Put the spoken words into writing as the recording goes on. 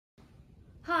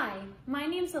Hi, my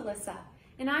name's Alyssa,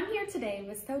 and I'm here today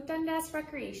with South Dundas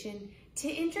Recreation to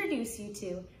introduce you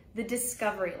to the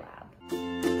Discovery Lab.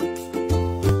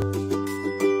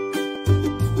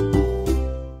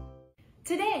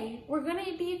 Today, we're going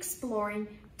to be exploring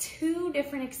two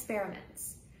different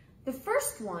experiments. The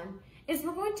first one is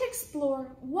we're going to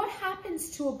explore what happens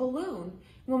to a balloon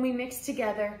when we mix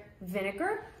together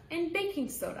vinegar and baking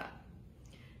soda.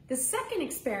 The second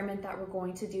experiment that we're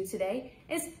going to do today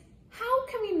is how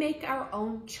can we make our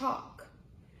own chalk?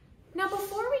 Now,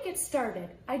 before we get started,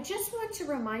 I just want to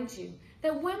remind you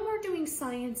that when we're doing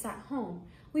science at home,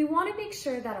 we want to make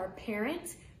sure that our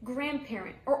parent,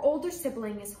 grandparent, or older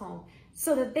sibling is home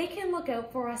so that they can look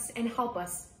out for us and help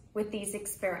us with these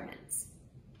experiments.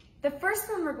 The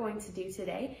first one we're going to do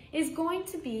today is going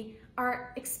to be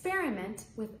our experiment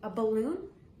with a balloon,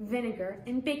 vinegar,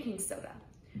 and baking soda.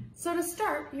 So to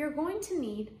start, you're going to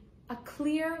need a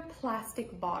clear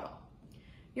plastic bottle.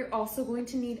 You're also going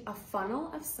to need a funnel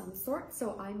of some sort,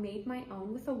 so I made my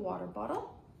own with a water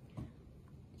bottle.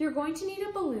 You're going to need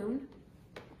a balloon,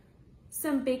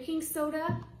 some baking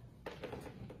soda,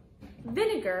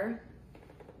 vinegar,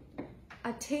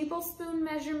 a tablespoon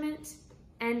measurement,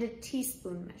 and a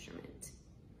teaspoon measurement.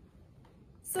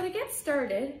 So to get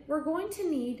started, we're going to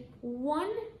need 1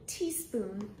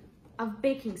 teaspoon of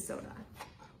baking soda.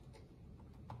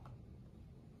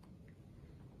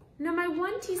 Now my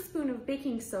 1 teaspoon of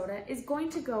baking soda is going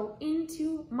to go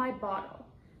into my bottle.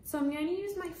 So I'm going to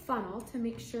use my funnel to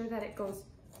make sure that it goes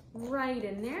right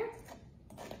in there.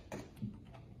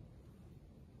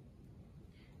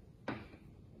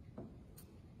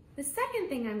 The second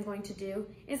thing I'm going to do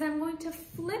is I'm going to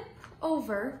flip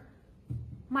over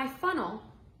my funnel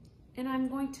and I'm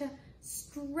going to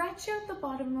stretch out the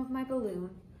bottom of my balloon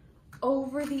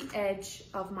over the edge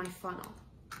of my funnel.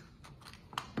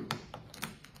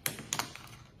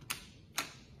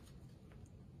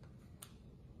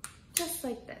 Just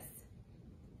like this.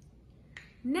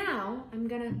 Now I'm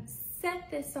gonna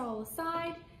set this all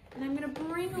aside and I'm gonna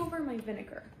bring over my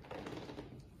vinegar.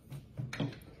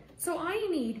 So I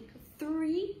need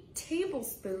 3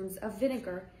 tablespoons of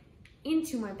vinegar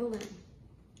into my balloon.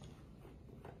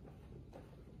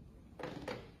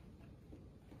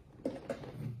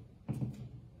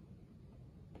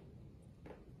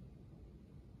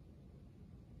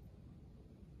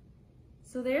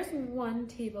 So there's 1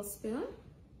 tablespoon.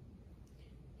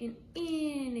 And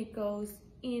in it goes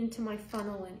into my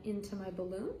funnel and into my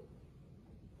balloon.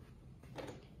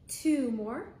 2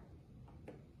 more.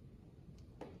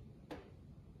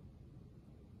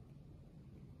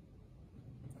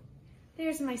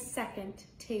 There's my 2nd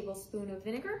tablespoon of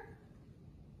vinegar.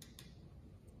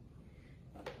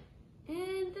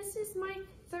 And this is my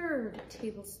 3rd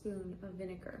tablespoon of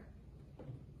vinegar.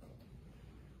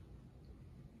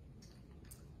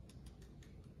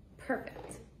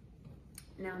 Perfect.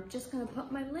 Now I'm just going to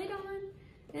put my lid on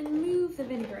and move the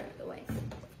vinegar out of the way.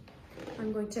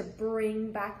 I'm going to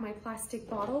bring back my plastic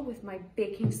bottle with my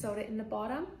baking soda in the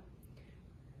bottom.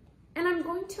 And I'm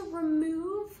going to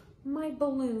remove my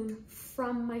balloon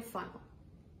from my funnel.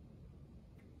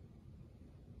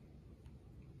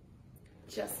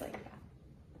 Just like that.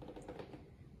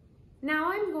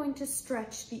 Now I'm going to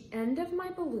stretch the end of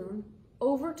my balloon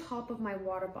over top of my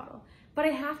water bottle. But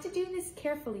I have to do this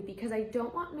carefully because I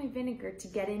don't want my vinegar to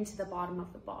get into the bottom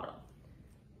of the bottle.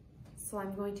 So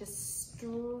I'm going to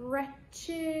stretch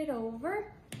it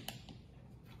over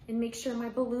and make sure my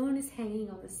balloon is hanging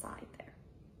on the side there.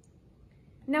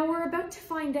 Now we're about to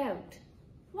find out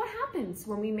what happens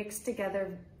when we mix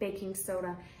together baking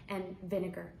soda and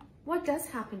vinegar. What does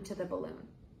happen to the balloon?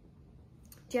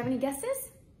 Do you have any guesses?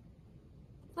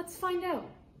 Let's find out.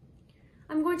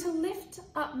 I'm going to lift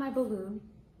up my balloon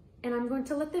and I'm going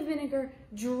to let the vinegar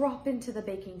drop into the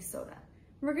baking soda.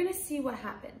 We're gonna see what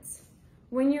happens.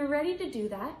 When you're ready to do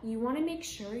that, you wanna make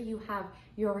sure you have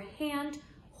your hand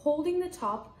holding the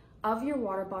top of your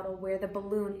water bottle where the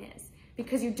balloon is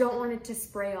because you don't want it to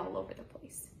spray all over the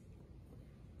place.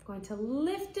 I'm going to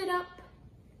lift it up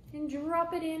and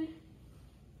drop it in.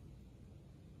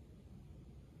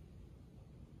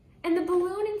 And the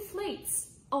balloon inflates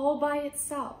all by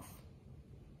itself.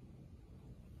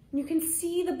 You can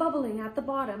see the bubbling at the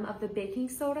bottom of the baking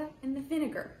soda and the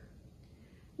vinegar.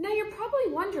 Now you're probably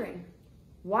wondering,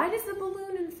 why does the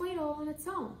balloon inflate all on its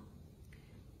own?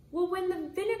 Well, when the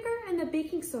vinegar and the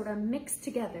baking soda mix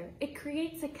together, it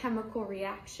creates a chemical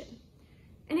reaction.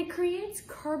 And it creates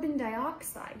carbon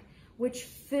dioxide, which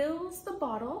fills the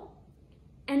bottle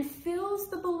and fills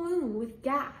the balloon with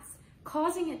gas,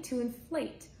 causing it to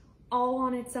inflate all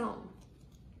on its own.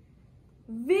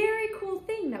 Very cool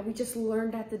thing that we just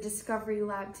learned at the Discovery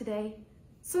Lab today.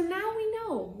 So now we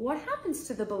know what happens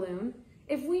to the balloon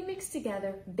if we mix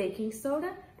together baking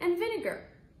soda and vinegar.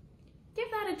 Give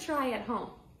that a try at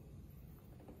home.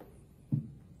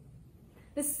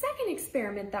 The second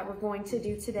experiment that we're going to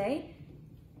do today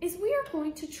is we are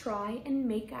going to try and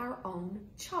make our own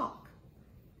chalk.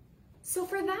 So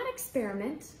for that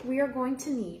experiment, we are going to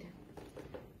need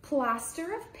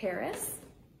plaster of Paris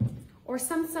or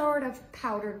some sort of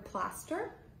powdered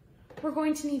plaster. We're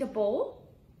going to need a bowl.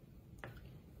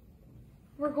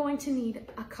 We're going to need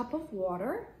a cup of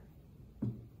water,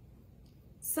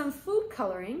 some food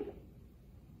coloring,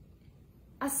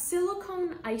 a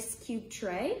silicone ice cube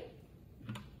tray,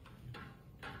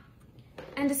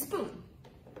 and a spoon.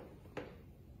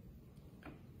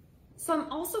 So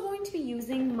I'm also going to be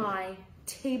using my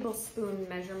tablespoon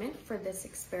measurement for this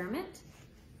experiment.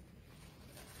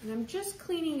 And I'm just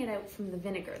cleaning it out from the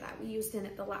vinegar that we used in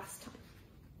it the last time.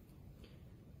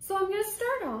 So I'm going to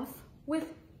start off with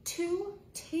 2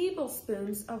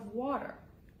 tablespoons of water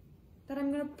that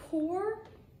I'm going to pour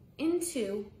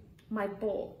into my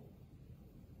bowl.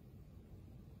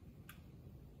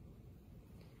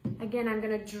 Again, I'm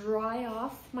going to dry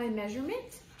off my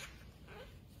measurement.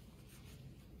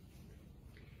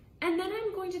 And then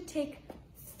I'm going to take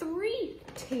 3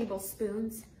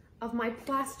 tablespoons of my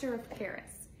plaster of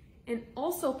Paris and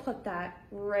also put that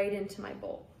right into my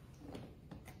bowl.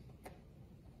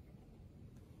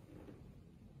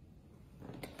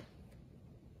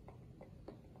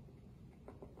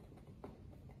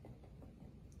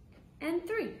 And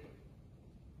 3.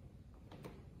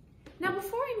 Now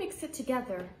before I mix it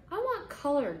together, I want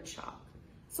colored chalk.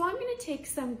 So I'm going to take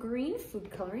some green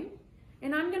food coloring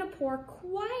and I'm going to pour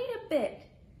quite a bit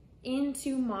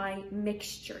into my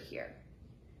mixture here.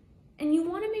 And you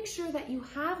want to make sure that you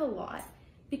have a lot,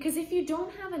 because if you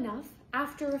don't have enough,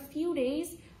 after a few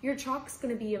days, your chalk's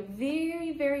going to be a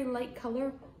very, very light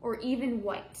color or even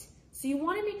white. So you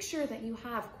want to make sure that you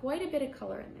have quite a bit of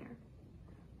color in there.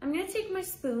 I'm going to take my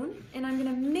spoon and I'm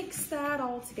going to mix that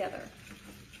all together.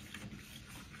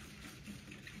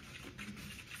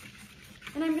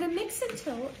 And I'm going to mix it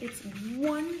till it's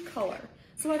one color.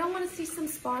 So I don't want to see some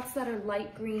spots that are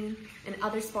light green and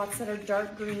other spots that are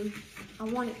dark green. I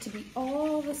want it to be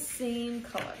all the same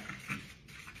color.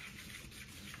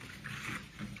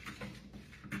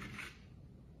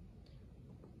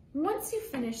 Once you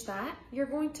finish that, you're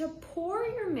going to pour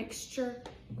your mixture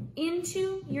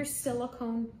into your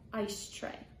silicone ice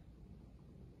tray.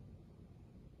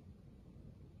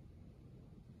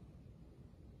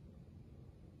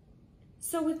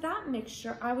 So with that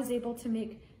mixture, I was able to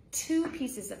make 2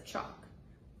 pieces of chalk.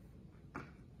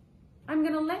 I'm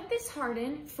going to let this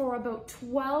harden for about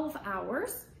 12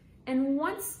 hours. And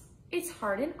once it's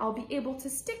hardened, I'll be able to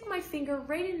stick my finger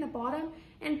right in the bottom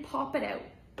and pop it out.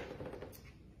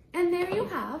 And there you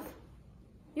have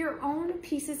your own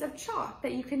pieces of chalk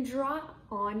that you can draw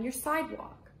on your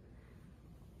sidewalk.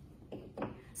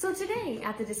 So today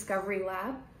at the Discovery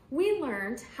Lab, we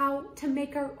learned how to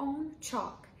make our own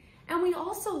chalk. And we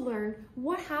also learned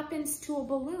what happens to a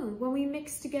balloon when we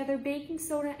mix together baking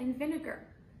soda and vinegar.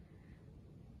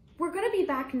 We're going to be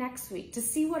back next week to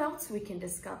see what else we can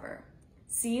discover.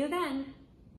 See you then.